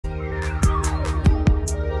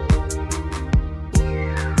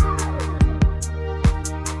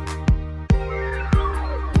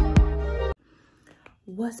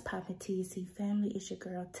What's poppin' TC family? It's your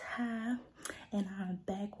girl Ty, and I'm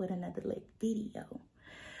back with another lit video.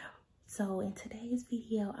 So in today's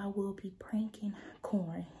video, I will be pranking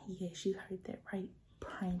Corne. Yes, you heard that right,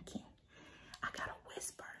 pranking. I gotta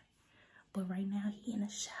whisper, but right now he in the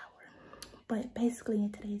shower. But basically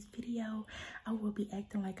in today's video, I will be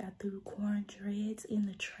acting like I threw Corne dreads in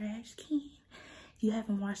the trash can. If you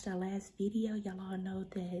haven't watched our last video, y'all all know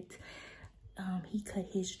that he cut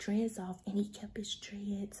his dreads off and he kept his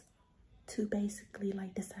dreads to basically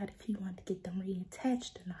like decide if he wanted to get them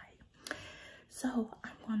reattached tonight. So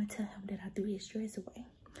I'm going to tell him that I threw his dreads away.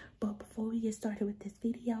 But before we get started with this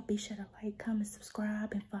video, be sure to like, comment,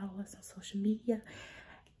 subscribe, and follow us on social media.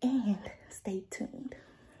 And stay tuned.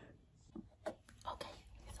 Okay,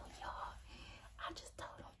 so y'all, I just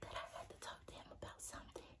told him that I had to talk to him about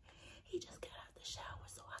something. He just got out the shower,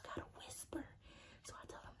 so I gotta whisper. So I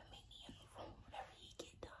told him to meet me in the room whenever he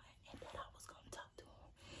get done, and that I was gonna talk to him.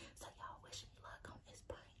 So y'all wish me luck on this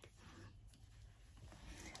prank.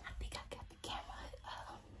 I think I got the camera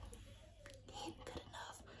hidden good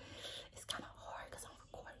enough. It's kind of hard because I'm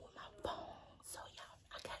recording with my phone. So y'all,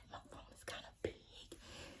 I got my phone is kind of big.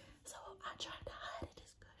 So I tried to hide it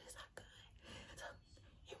as good as I could. So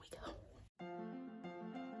here we go.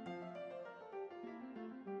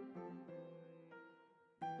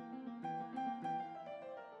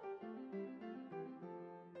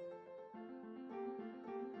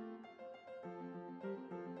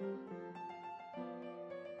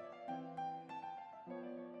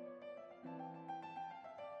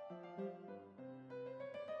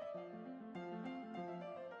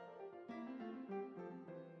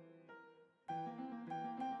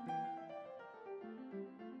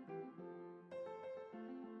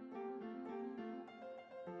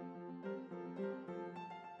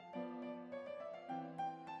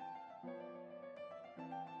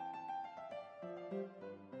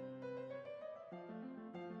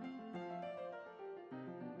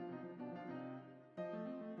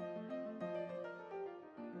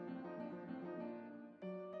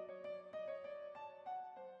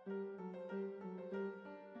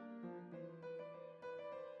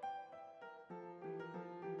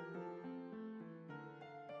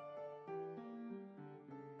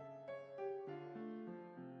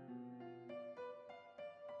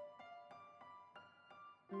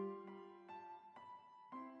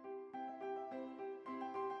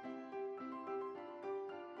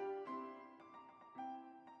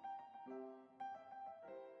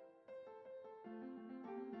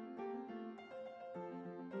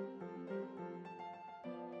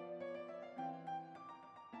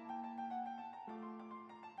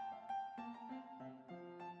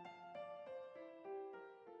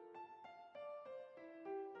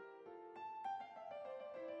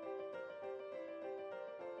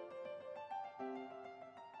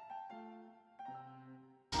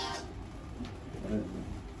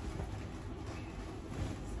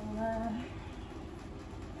 So,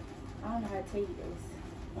 I don't know how to tell you this,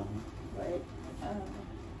 but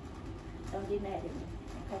don't get mad at me,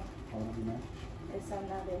 okay? Don't be mad. It's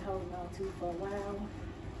something I've been holding on to for a while,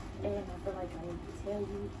 and I feel like I need to tell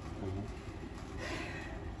you.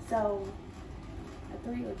 So, I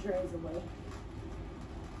threw your dreads away.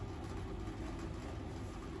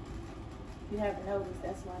 You haven't noticed,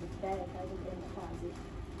 that's why the bag hasn't been in the closet.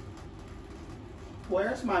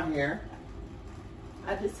 Where's my hair?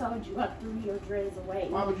 I just told you I threw your dreads away.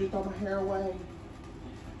 Why would you throw my hair away?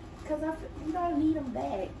 Because you don't need them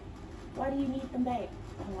back. Why do you need them back?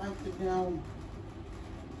 I like them.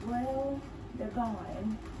 Well, they're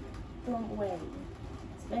gone. Throw them away.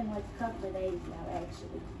 It's been like a couple of days now,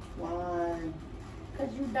 actually. Why?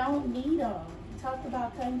 Because you don't need them. You talked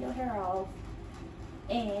about cutting your hair off.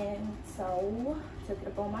 And so, took it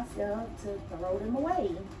upon myself to throw them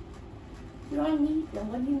away. You don't need them.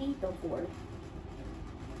 What do you need them for?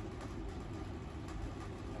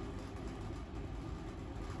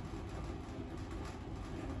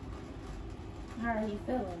 How are you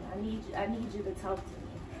feeling? I need you to talk to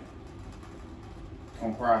me.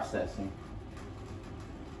 I'm processing.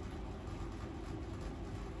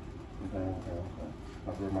 Okay.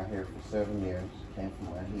 I grew my hair for 7 years. Came from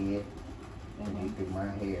my head. And he threw my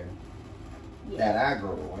hair. Yeah. That I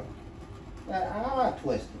grew on. That I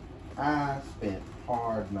twisted. I spent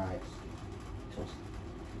hard nights twisting.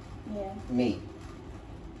 Yeah. Me.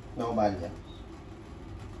 Nobody else.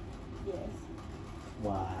 Yes.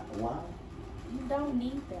 Why? Why? You don't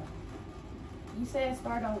need them. You said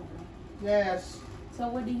start over. Yes. So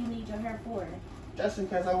what do you need your hair for? Just in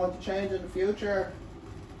case I want to change in the future.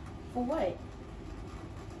 For what?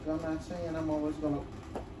 I'm not saying I'm always gonna.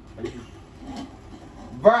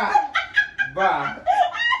 Bruh.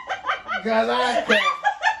 Because I couldn't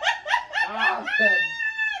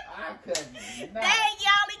not. Dang,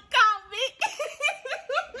 y'all, he caught me.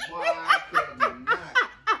 Boy, I could not.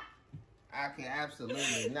 I can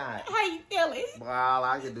absolutely not. How you feeling? Boy, all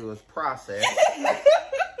I can do is process.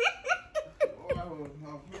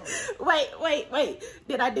 Wait.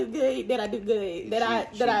 Did I do good?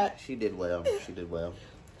 She did well. She did well.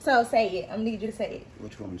 So say it. I need you to say it.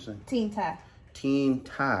 Which one you say? Team tie. Team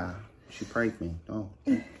tie. She pranked me. Oh,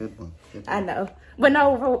 good one. Good one. I know. But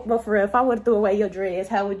no, but for real, if I would have threw away your dress,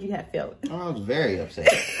 how would you have felt? Oh, I was very upset.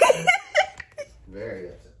 Very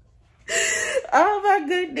upset. Oh my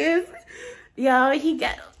goodness. Y'all, he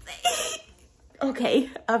got upset. Okay,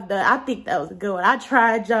 I'm done. I think that was a good one. I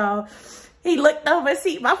tried, y'all. He looked over and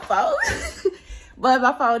see my phone. But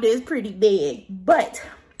my phone is pretty big. But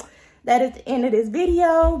that is the end of this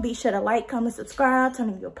video. Be sure to like, comment, subscribe, turn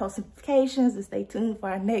on your post notifications, and stay tuned for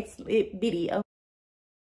our next video.